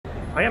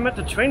I am at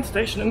the train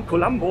station in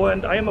Colombo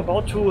and I am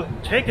about to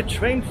take a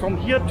train from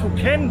here to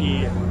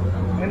Kandy.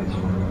 And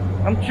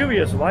I'm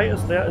curious, why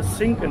is there a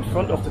sink in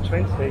front of the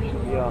train station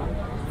here?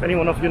 If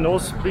anyone of you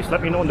knows, please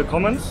let me know in the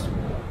comments.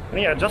 And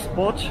yeah, I just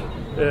bought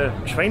a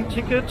train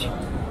ticket,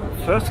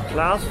 first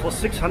class for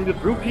 600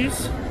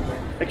 rupees.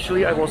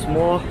 Actually, I was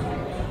more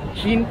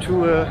keen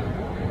to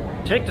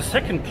take the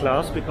second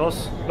class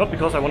because, not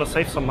because I want to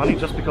save some money,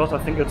 just because I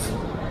think it's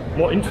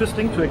more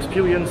interesting to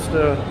experience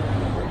the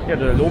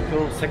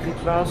local second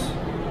class.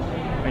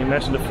 I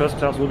imagine the first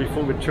class will be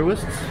full with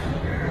tourists.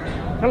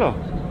 Hello,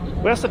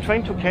 where's the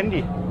train to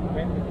Kandy?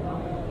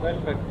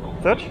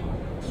 Third?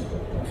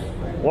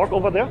 Walk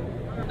over there?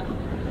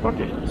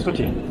 Okay,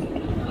 Suti.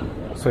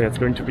 So yeah, it's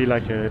going to be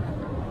like a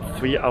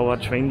 3-hour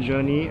train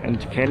journey, and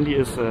Kandy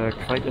is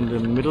quite in the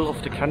middle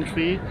of the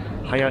country,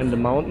 higher in the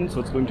mountains, so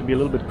it's going to be a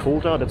little bit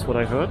colder, that's what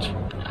I heard.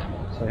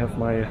 So I have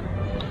my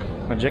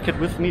jacket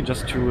with me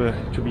just to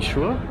be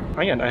sure.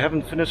 Oh yeah, and I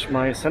haven't finished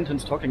my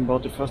sentence talking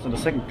about the first and the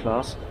second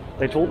class.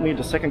 They told me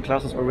the second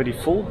class is already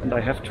full and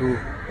I have to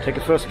take a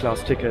first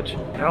class ticket.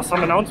 There are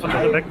some announcements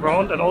in the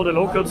background and all the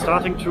locals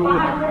starting to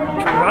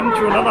run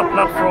to another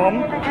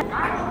platform.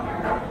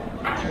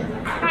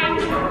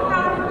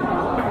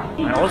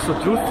 I also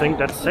do think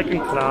that second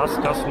class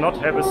does not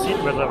have a seat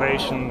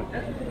reservation.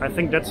 I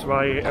think that's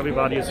why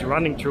everybody is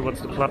running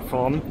towards the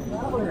platform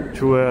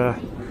to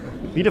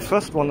be the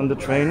first one on the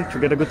train to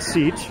get a good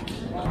seat.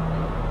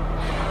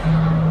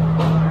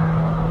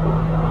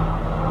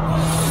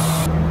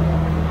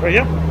 Right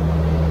here?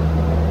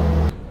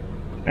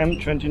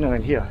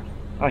 M29 here.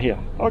 Ah, here.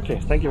 Okay,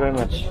 thank you very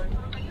much.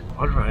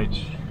 Alright.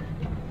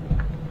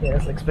 Yeah,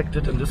 as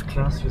expected in this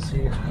class you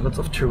see lots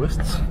of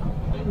tourists.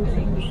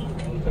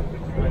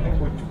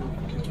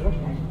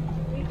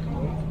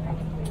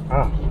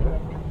 Ah,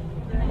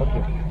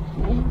 okay.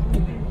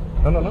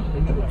 No.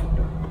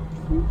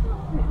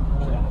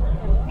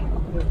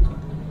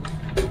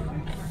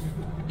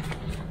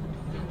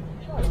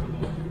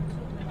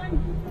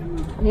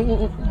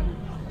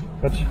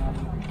 But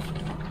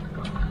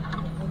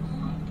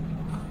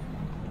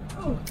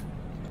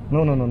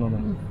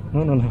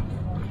no.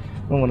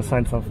 I want to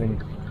sign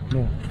something.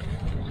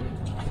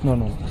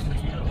 No.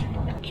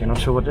 Okay, not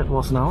sure what that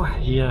was now.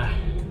 He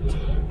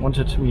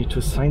wanted me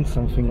to sign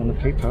something on the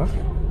paper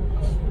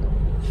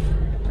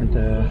and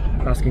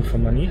asking for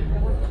money.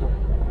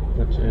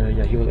 But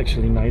yeah, he was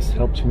actually nice,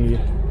 helped me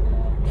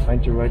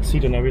find the right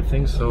seat and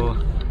everything. So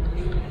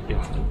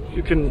yeah,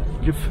 you can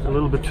give a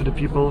little bit to the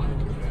people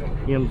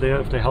here and there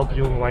if they help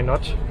you, why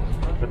not?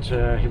 But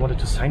he wanted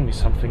to sign me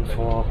something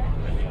for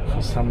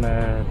some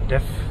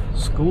deaf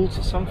schools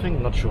or something.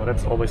 I'm not sure,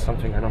 that's always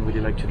something I don't really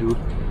like to do.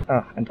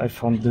 Ah, and I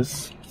found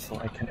this, so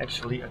I can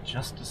actually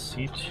adjust the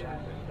seat.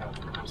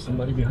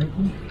 Somebody behind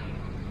me?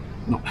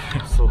 No,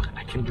 so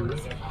I can do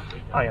this.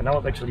 Ah yeah, now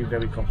it's actually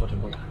very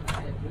comfortable.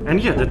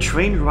 And yeah, the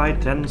train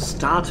ride then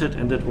started,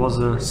 and it was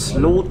a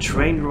slow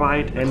train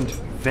ride and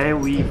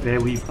very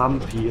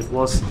bumpy. It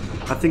was,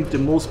 I think, the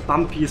most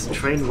bumpiest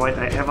train ride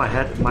I ever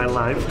had in my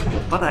life,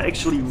 but I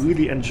actually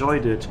really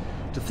enjoyed it.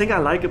 The thing I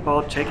like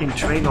about taking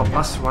train or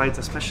bus rides,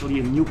 especially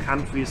in new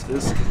countries,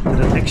 is that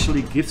it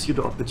actually gives you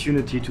the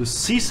opportunity to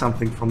see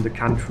something from the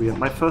country. And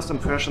my first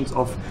impressions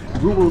of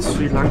rural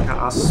Sri Lanka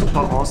are super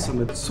awesome.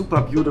 It's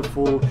super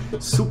beautiful,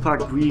 super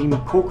green,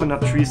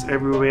 coconut trees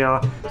everywhere.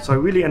 So I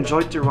really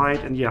enjoyed the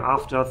ride, and yeah,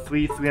 after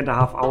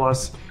 3.5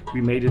 hours,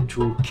 we made it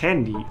to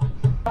Kandy.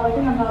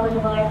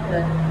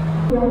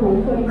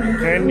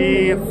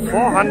 Kandy,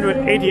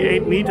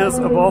 488 meters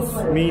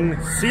above mean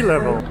sea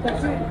level.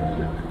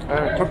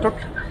 Tuk tuk.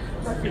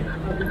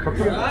 Tuk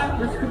tuk.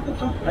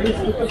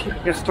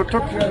 Yes, tuk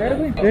tuk.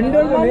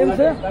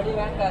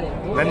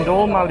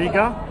 Vendol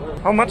Maliga.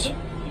 How much?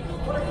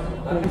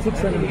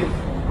 600.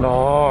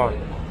 No.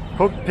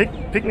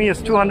 Pick me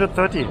is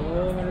 230.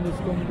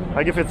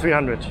 I give it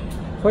 300.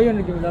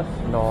 500 give us.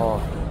 No.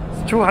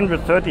 It's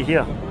 230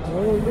 here.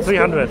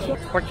 300.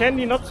 For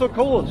Kandy, not so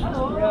cold.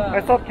 Yeah.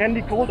 I thought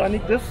Kandy cold. I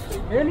need this.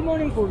 Early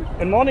morning cold.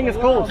 In morning is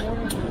cold. Yeah,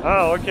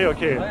 Ah, okay.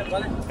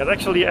 It's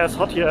actually as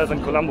hot here as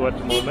in Colombo at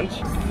the moment.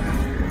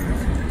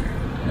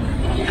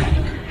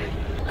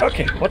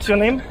 Okay, what's your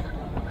name?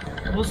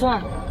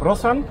 Rosan.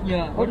 Rosan?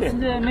 Yeah. Okay. What's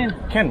the name?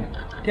 Ken.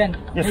 Ken.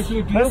 Yes. Nice to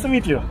meet you. Nice to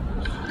meet you.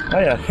 Oh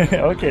yeah.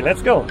 Okay,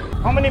 let's go.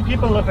 How many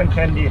people live in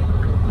Kandy?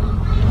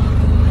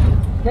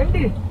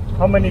 Kandy.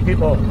 How many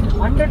people?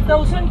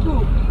 100,000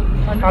 to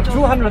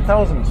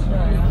 200,000.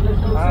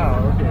 Yeah, Ah,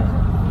 okay.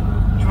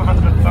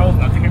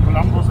 200,000. I think in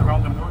Colombo is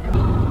around 1 million.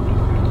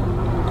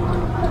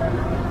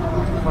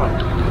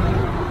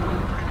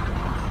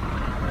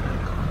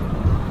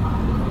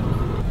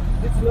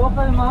 It's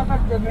local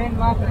market, the main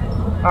market.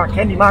 Ah,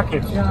 Kandy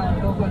Market. Yeah,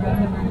 local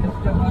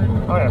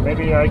market. Oh yeah,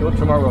 maybe I go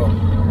tomorrow.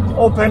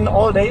 Open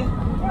all day?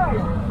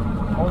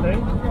 Yeah. All day?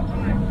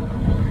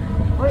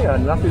 Oh yeah,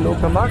 lovely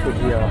local market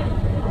here.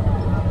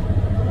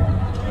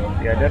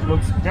 Yeah, that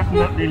looks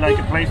definitely like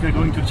a place we're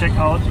going to check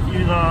out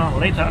either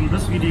later in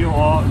this video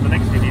or in the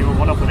next video,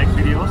 one of the next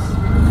videos.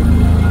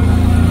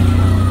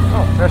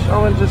 Oh, fresh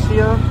oranges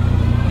here.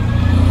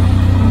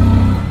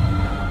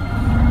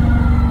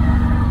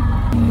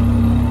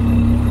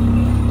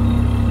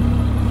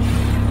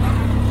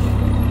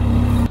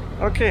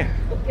 Okay.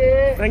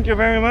 Okay. Thank you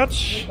very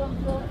much.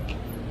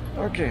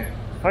 Okay.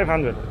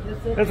 500.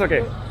 It's okay.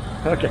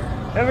 Okay.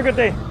 Have a good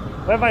day.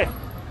 Bye bye.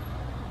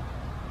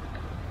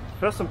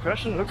 First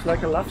impression looks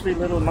like a lovely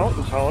little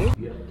mountain town.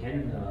 You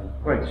can,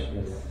 Right.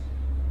 yes.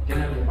 Can I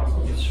have your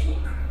passport? Yes, sure.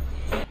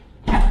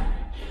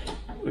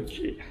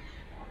 Okay.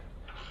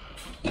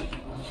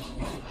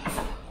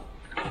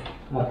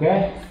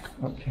 Okay.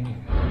 Okay.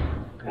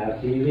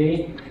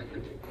 TV.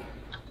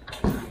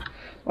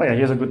 Oh yeah,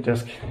 here's a good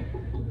desk.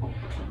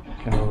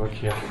 Can I work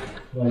here?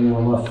 When you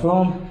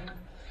washroom,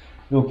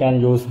 you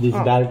can use this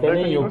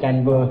balcony. You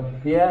can go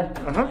here.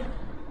 Uh-huh.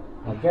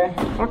 Okay.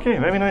 Okay,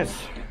 very nice.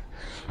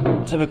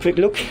 Let's have a quick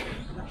look.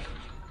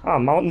 Ah,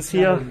 mountains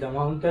here. There is the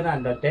mountain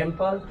and the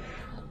temple.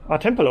 Ah,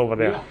 temple over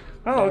there. Yeah.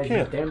 Oh, There is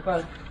okay. the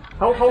temple.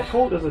 How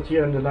cold is it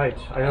here in the night?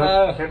 I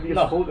heard Kandy is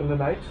no. cold in the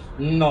night.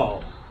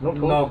 No. No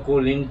cold? No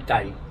cooling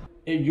time.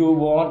 If you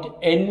want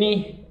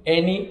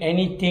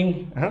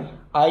anything, Uh-huh.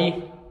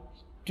 I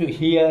to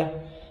here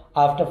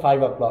after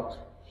 5 o'clock.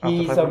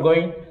 He is 5 o'clock?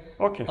 going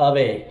Okay.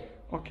 away.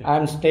 Okay.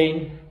 I'm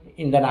staying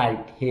in the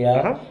night here.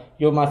 Uh-huh.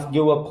 You must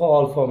give a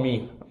call for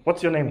me.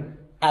 What's your name?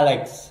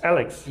 Alex.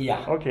 Alex.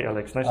 Yeah. Okay,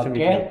 Alex. Nice to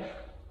meet Okay. you.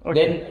 Okay.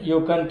 Then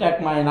you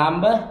contact my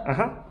number.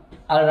 Uh-huh.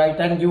 I'll write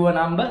and give a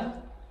number.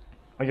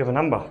 Oh, you have a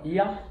number?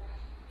 Yeah.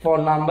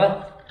 Phone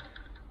number.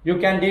 You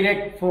can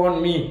direct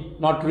phone me,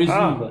 not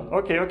receiver.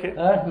 Okay, okay.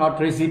 Not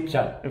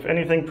reception. If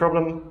anything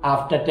problem,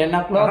 After 10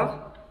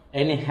 o'clock,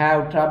 any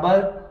have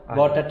trouble,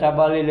 water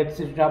trouble,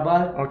 electricity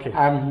trouble, Okay.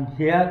 I'm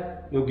here,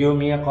 you give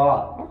me a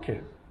call. okay.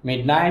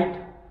 Midnight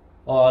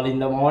or in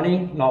the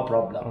morning, no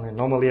problem. Okay,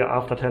 normally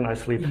after 10 I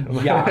sleep.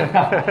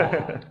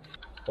 Yeah.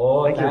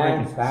 Oh, Thank you,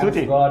 thanks, thank you. thanks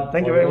Stuti, God.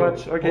 thank you for very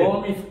much. Okay.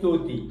 Bohom is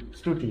Stuti.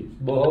 Stuti.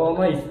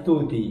 Bohom is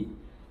Stuti.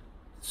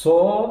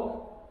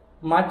 So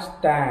much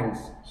thanks.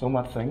 So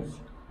much thanks.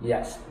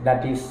 Yes,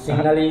 that is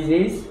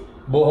Sinhalese is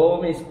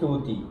Bohom is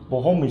Stuti.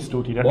 Bohom is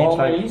Stuti. That Bohom means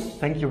like, is-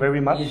 thank you very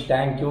much.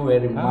 Thank you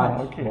very much.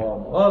 okay.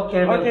 Bohom.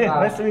 Okay, Okay,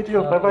 welcome. nice to meet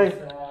you. Bye bye.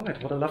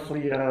 What a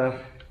lovely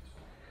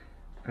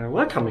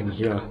welcoming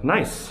here.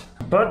 Nice.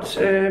 But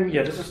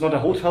yeah, this is not a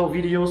hotel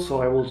video,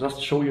 so I will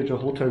just show you the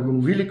hotel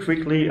room really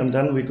quickly and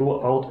then we go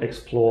out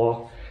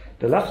explore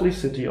the lovely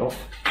city of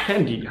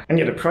Kandy. And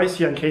yeah, the price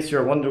here, in case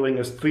you're wondering,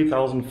 is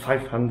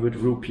 3,500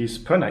 rupees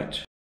per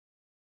night.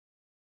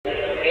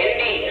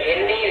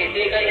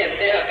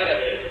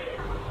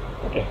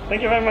 Okay,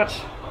 thank you very much.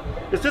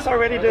 Is this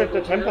already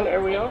the temple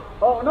area?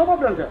 Oh, no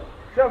problem, sir.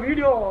 Sir,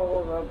 video,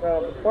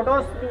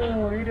 photos,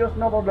 videos,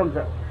 no problem,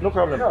 sir. No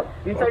problem. Sure.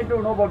 Inside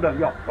too, no problem.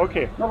 Yeah.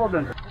 Okay. No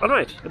problem, sir.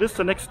 Alright, it is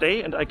the next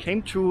day and I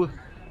came to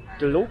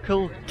the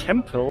local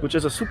temple, which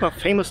is a super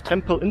famous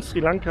temple in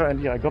Sri Lanka,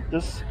 and yeah, I got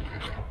this,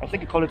 I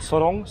think you call it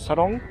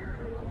sarong.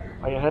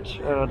 I had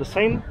the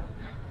same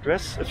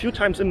dress a few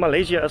times in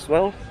Malaysia as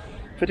well,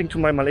 fitting to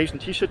my Malaysian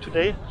t-shirt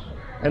today.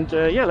 And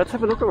yeah, let's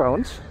have a look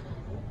around.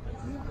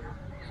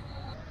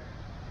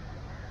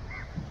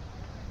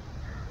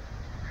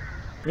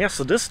 Yeah,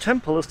 so this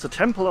temple is the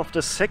temple of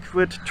the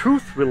sacred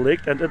tooth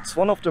relic, and it's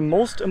one of the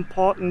most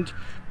important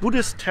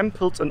Buddhist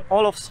temples in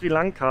all of Sri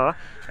Lanka.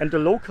 And the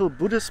local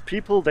Buddhist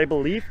people, they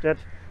believe that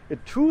a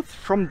tooth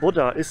from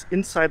Buddha is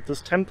inside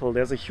this temple.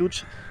 There's a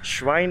huge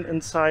shrine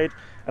inside,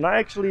 and I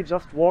actually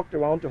just walked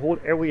around the whole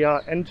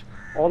area and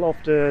all of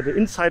the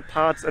inside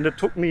parts, and it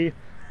took me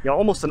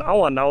almost an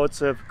hour now.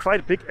 It's a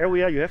quite big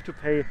area. You have to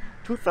pay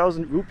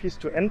 2,000 rupees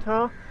to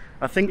enter.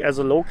 I think as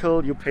a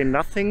local you pay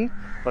nothing,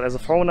 but as a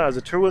foreigner, as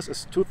a tourist,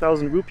 it's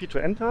 2,000 rupee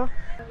to enter.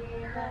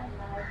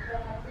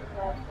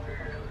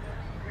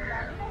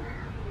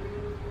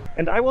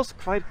 And I was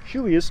quite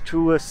curious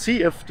to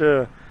see if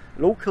the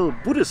local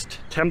Buddhist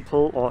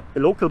temple or a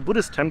local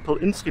Buddhist temple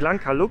in Sri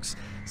Lanka looks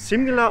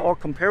similar or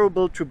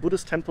comparable to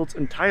Buddhist temples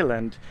in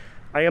Thailand.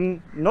 I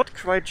am not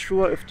quite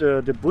sure if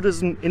the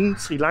Buddhism in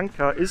Sri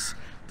Lanka is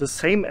the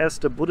same as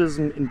the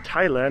Buddhism in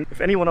Thailand.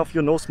 If any one of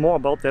you knows more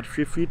about that,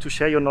 feel free to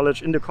share your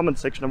knowledge in the comment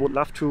section. I would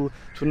love to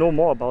know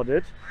more about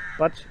it.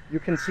 But you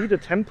can see the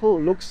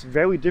temple looks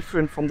very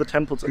different from the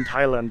temples in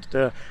Thailand.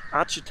 The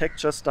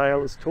architecture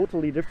style is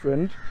totally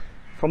different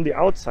from the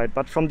outside,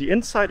 but from the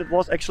inside it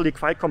was actually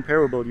quite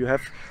comparable. You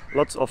have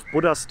lots of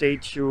Buddha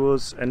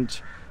statues and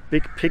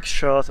big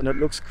pictures, and it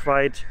looks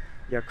quite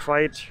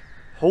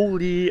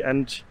holy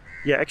and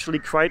actually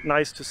quite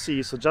nice to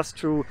see. So just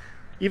to,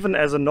 even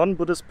as a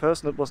non-Buddhist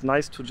person, it was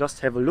nice to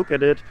just have a look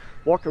at it,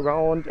 walk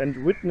around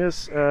and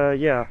witness,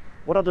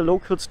 what are the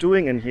locals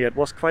doing in here. It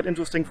was quite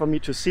interesting for me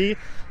to see.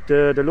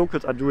 The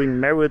locals are doing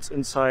merits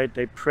inside,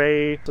 they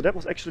pray. So that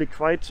was actually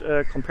quite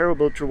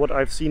comparable to what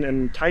I've seen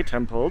in Thai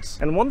temples.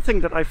 And one thing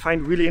that I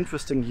find really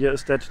interesting here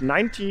is that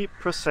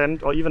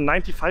 90% or even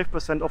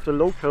 95% of the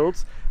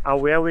locals are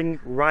wearing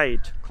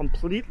white,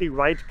 completely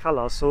white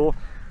color. So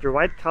the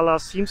white color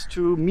seems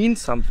to mean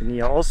something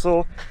here.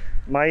 Also,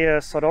 my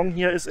sarong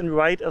here is in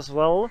white as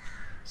well.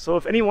 So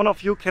if any one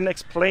of you can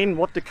explain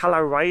what the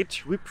color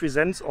white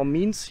represents or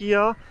means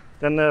here,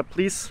 then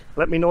please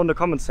let me know in the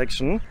comment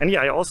section. And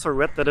yeah, I also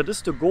read that it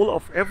is the goal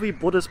of every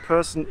Buddhist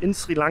person in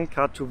Sri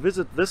Lanka to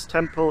visit this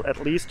temple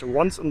at least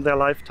once in their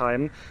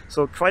lifetime.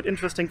 So quite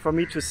interesting for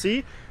me to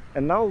see.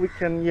 And now we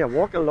can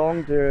walk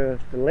along the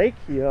lake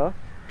here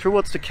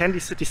towards the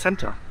Kandy city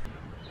center.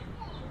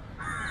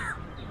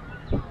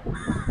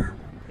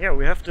 Yeah,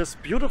 we have this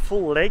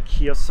beautiful lake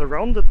here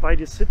surrounded by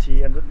the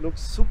city, and it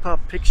looks super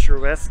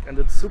picturesque and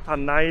it's super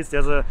nice.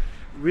 There's a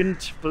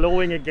wind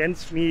blowing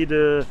against me.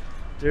 The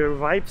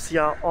vibes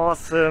here are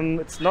awesome.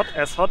 It's not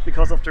as hot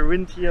because of the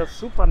wind here.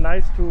 Super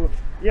nice to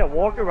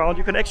walk around.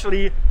 You can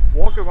actually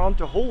walk around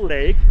the whole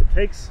lake. It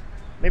takes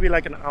maybe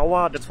like an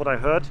hour, that's what I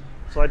heard.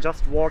 So I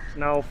just walked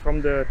now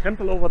from the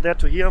temple over there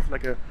to here,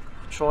 like a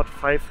short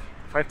 5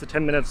 to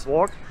 10 minutes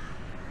walk.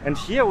 And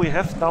here we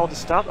have now the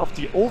start of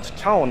the old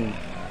town.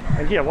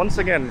 And here, once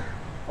again,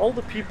 all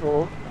the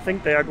people, I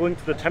think they are going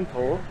to the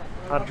temple,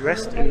 are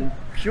dressed in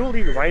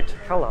purely white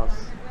colors.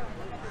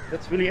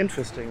 That's really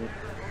interesting.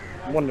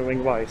 I'm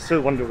wondering why,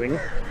 still wondering.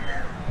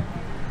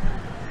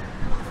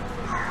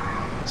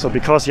 So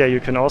because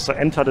you can also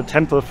enter the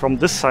temple from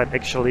this side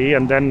actually,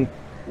 and then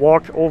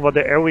walk over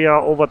the area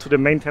over to the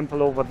main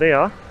temple over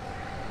there.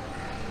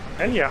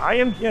 And I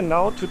am here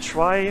now to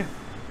try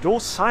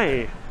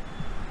dosai.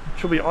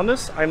 To be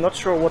honest, I'm not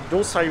sure what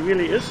dosai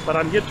really is, but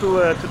I'm here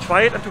to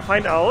try it and to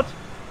find out.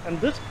 And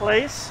this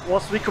place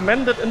was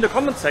recommended in the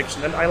comment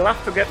section, and I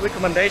love to get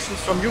recommendations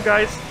from you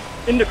guys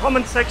in the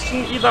comment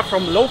section, either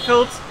from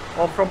locals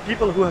or from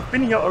people who have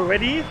been here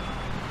already.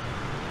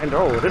 And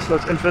oh, this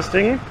looks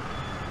interesting.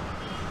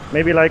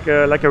 Maybe like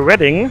a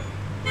wedding.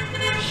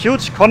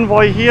 Huge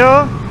convoy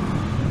here.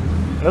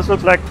 This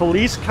looks like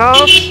police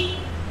cars.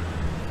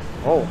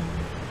 Oh,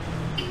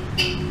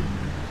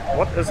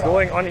 what is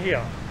going on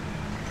here?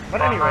 But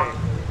anyway,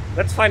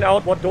 let's find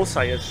out what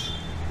dosai is.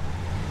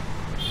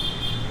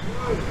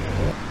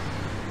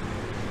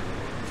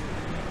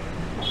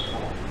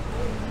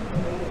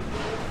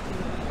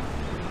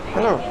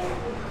 Hello.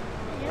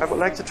 I would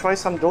like to try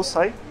some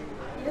dosai.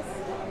 Yes.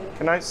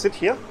 Can I sit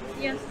here?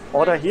 Yes.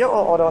 Order here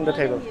or order on the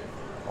table?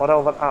 Order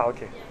over. Ah,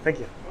 okay. Thank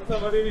you.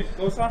 What is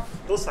dosa?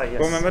 Dosai,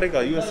 yes. From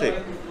America,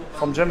 USA.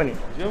 From Germany.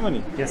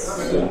 Germany. Yes.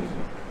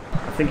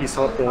 I think he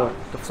saw the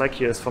flag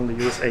here is from the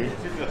USA.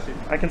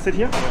 I can sit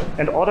here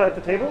and order at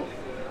the table?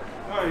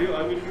 I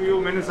will give you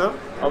menu, sir.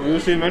 I will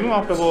see menu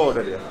after go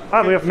order here.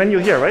 Ah, we have menu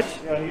here, right?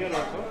 Yeah, here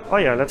also. Oh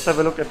yeah, let's have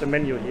a look at the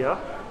menu here.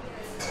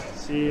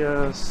 See,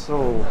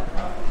 so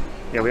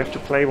we have to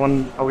play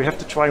one. We have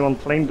to try one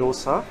plain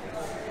dosa.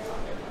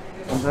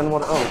 And then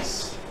what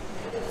else?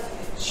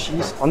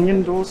 Cheese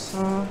onion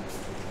dosa.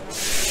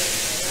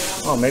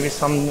 Oh, maybe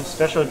some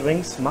special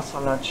drinks,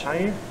 masala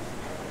chai.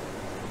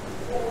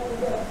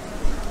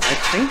 I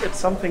think it's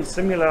something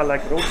similar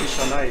like roti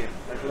canai,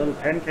 like a little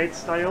pancake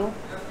style.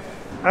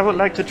 I would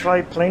like to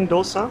try plain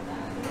dosa,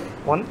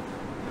 one.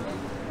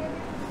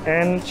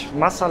 And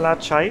masala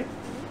chai.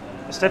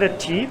 Is that a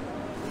tea?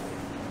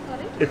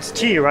 Sorry? It's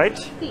tea, right?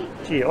 Tea.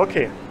 Tea,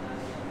 okay.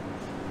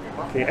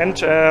 Okay,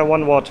 and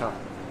one water.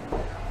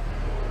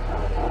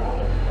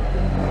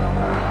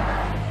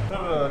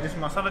 Sir, this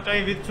masala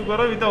chai with sugar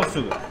or without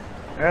sugar?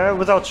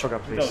 Without sugar,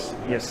 please. Without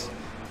sugar. Yes.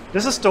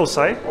 This is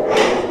dosai.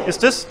 Is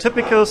this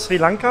typical Sri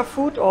Lanka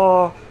food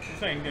or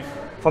It's Indian.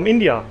 from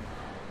India?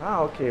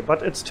 Ah, okay.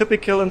 But it's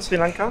typical in Sri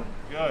Lanka?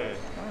 Yeah,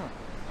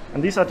 yeah.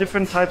 And these are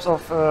different types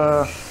of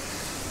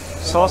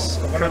sauce?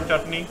 Coconut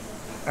chutney,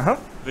 Uh-huh.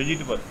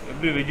 vegetable,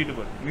 every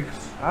vegetable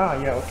mixed. Ah,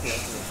 yeah, okay.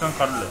 Some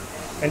curd.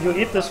 And you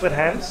eat this with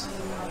hands?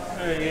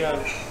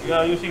 You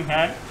are using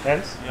hand.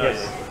 Hands? Yeah,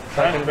 Yes. yeah.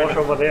 So I can Hands wash better.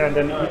 over there and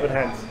then eat with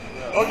hands.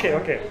 Okay,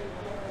 okay.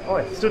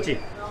 Oh, stuti.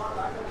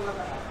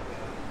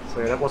 So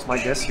that was my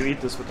guess. You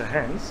eat this with the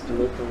hands, the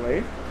local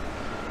way.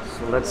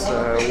 So let's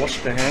wash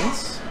the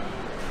hands.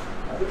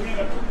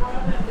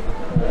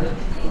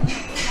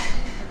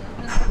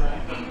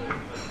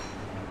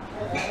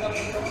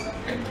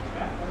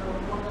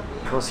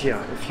 Because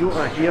if you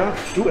are here,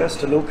 do as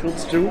the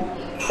locals do.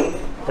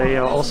 They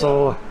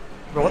also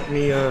brought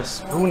me a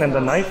spoon and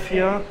a knife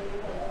here,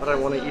 but I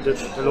want to eat it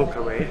the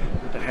local way,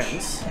 with the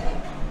hands.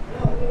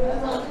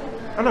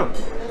 Hello.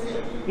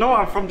 No,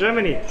 I'm from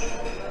Germany.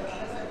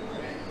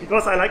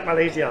 Because I like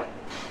Malaysia.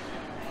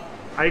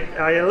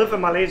 I live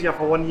in Malaysia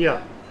for 1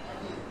 year.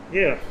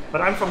 Yeah,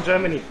 but I'm from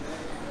Germany.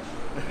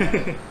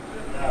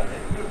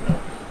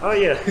 Oh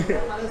yeah.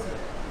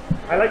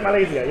 I like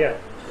Malaysia, yeah.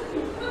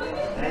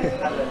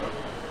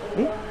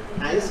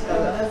 Nice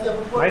color.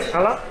 Nice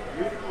color?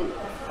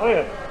 Oh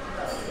yeah.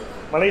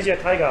 Malaysia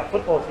Tiger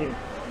football team.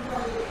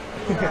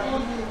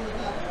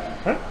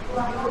 Huh?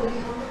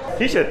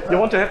 T-shirt. You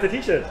want to have the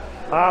t-shirt?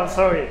 Ah, I'm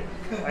sorry.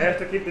 I have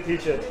to keep the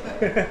t-shirt.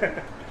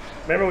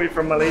 Memory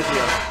from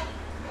Malaysia.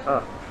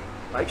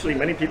 Actually,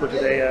 many people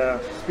today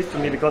speak to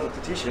me because of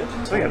the t-shirt.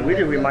 So yeah, it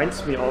really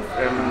reminds me of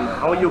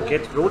how you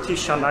get roti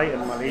canai in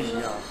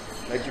Malaysia.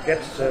 Like you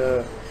get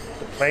the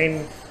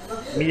plain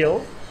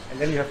meal, and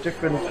then you have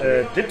different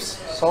dips,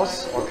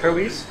 sauce or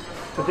curries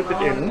to dip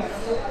it in.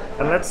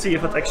 And let's see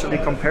if it's actually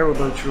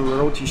comparable to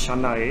roti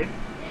canai.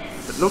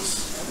 It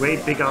looks way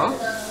bigger.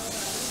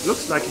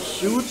 Looks like a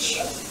huge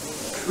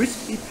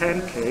crispy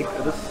pancake.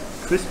 It is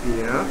crispy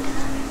here.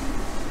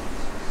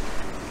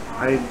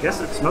 I guess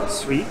it's not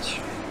sweet,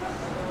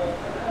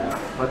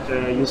 but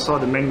you saw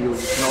the menu. You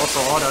can also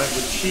order it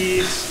with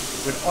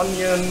cheese, with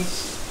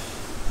onions.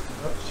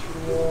 Not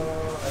sure.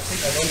 I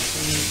think I don't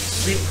see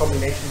sweet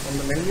combinations on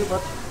the menu,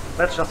 but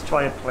let's just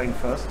try it plain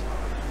first.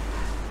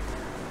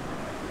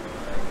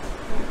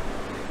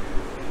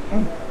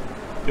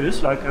 It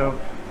is like a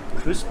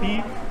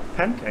crispy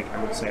pancake,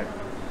 I would say.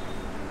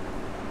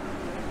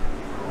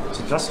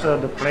 So just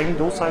the plain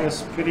dosa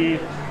is pretty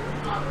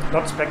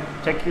not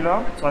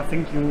spectacular, so I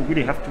think you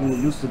really have to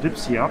use the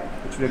dips here,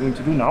 which we are going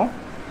to do now.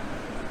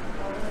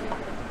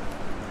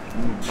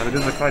 But it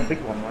is a quite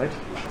big one, right?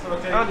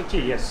 Ah, the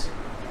tea, yes.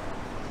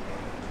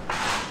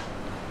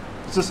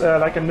 This is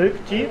like a milk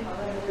tea?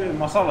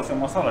 Masala, sir,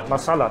 masala tea.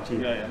 Masala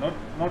tea. Yeah,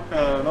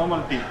 not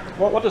normal tea.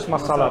 What is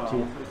masala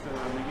tea?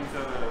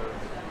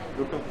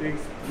 Lot of things.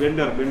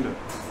 Blender.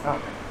 Ah,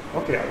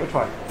 okay, I will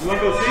try. You want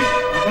to see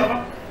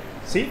masala?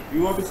 See?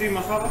 You want to see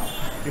masala?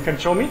 You can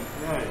show me?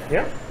 Yeah.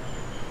 Yeah?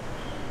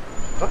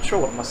 Not sure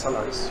what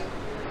masala is.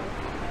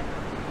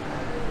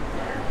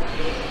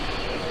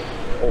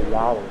 Oh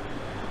wow.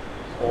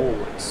 Oh,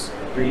 it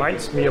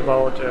reminds me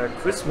about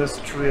Christmas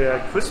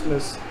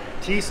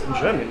teas in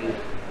Germany.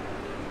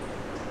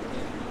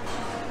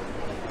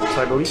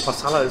 So I believe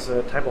masala is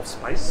a type of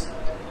spice.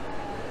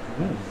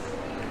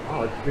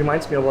 Oh, it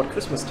reminds me about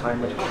Christmas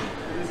time at home.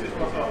 This is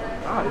masala.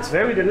 Ah, it's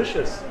very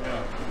delicious.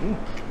 Yeah.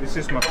 This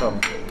is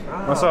masala.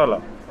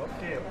 Masala.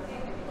 Okay.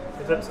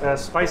 Is that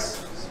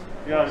spice?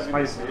 Yeah,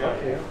 Spice. yeah.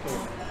 Okay.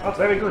 Oh, it's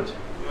very good.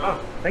 Ah,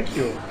 thank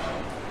you.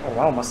 Oh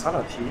wow,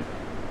 masala tea.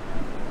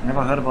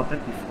 Never heard about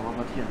that before,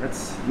 but here,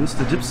 let's use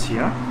the dips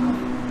here.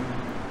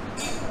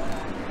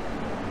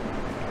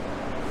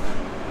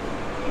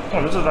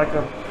 Oh, this is like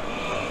a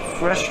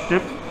fresh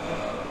dip.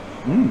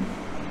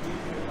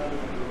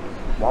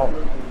 Wow.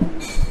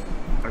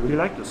 I really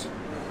like this.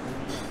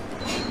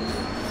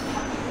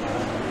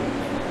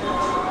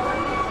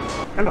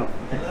 Hello.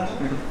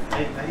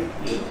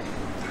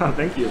 Oh,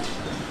 thank you.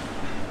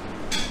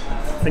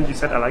 I think you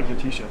said I like your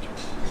t-shirt.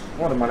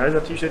 Oh, the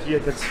Malaysia t-shirt here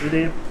gets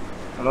really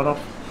a lot of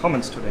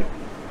comments today.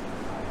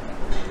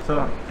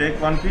 So take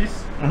one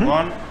piece.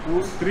 1,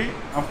 2, 3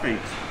 after each.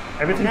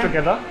 Everything Okay?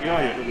 together?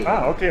 Yeah, together.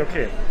 Ah,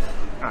 okay.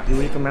 Ah, he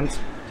recommends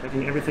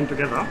taking everything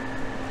together.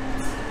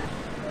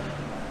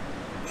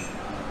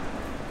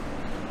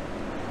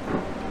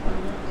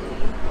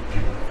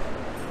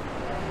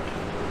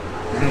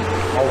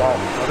 Oh wow,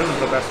 oh, this is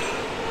the best.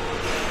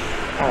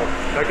 Oh,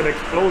 like an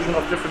explosion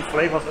of different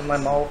flavors in my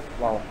mouth.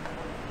 Wow.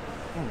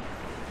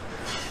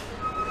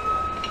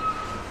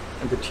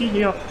 And the tea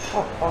here,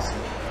 oh, awesome.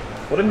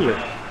 What a meal.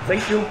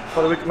 Thank you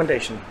for the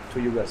recommendation to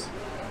you guys.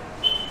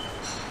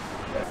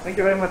 Thank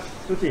you very much,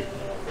 Tuti.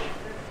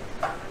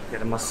 Yeah,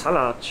 the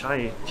masala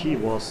chai tea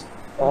was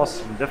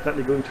awesome.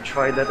 Definitely going to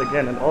try that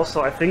again. And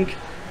also I think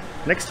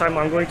next time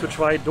I'm going to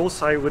try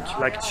dosai with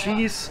like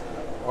cheese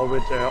or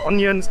with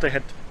onions. They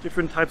had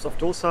different types of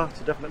dosa,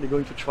 so definitely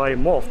going to try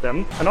more of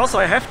them. And also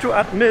I have to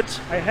admit,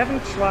 I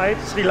haven't tried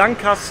Sri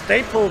Lanka's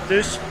staple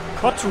dish,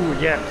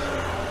 kottu, yet.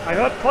 I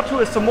heard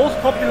kottu is the most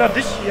popular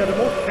dish here, the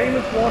most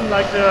famous one,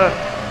 like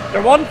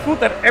the one food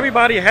that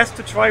everybody has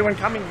to try when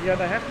coming here.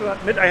 And I have to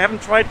admit I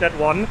haven't tried that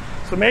one,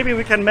 so maybe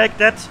we can make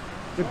that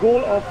the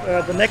goal of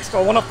the next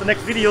or one of the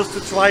next videos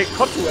to try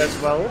kottu as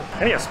well.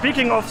 And yeah,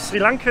 speaking of Sri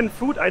Lankan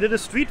food, I did a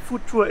street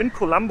food tour in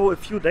Colombo a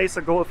few days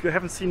ago. If you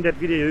haven't seen that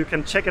video, you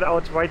can check it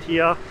out right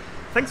here.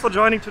 Thanks for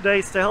joining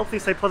today. Stay healthy,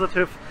 stay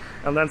positive,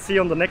 and then see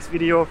you on the next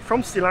video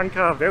from Sri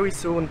Lanka very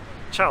soon.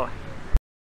 Ciao.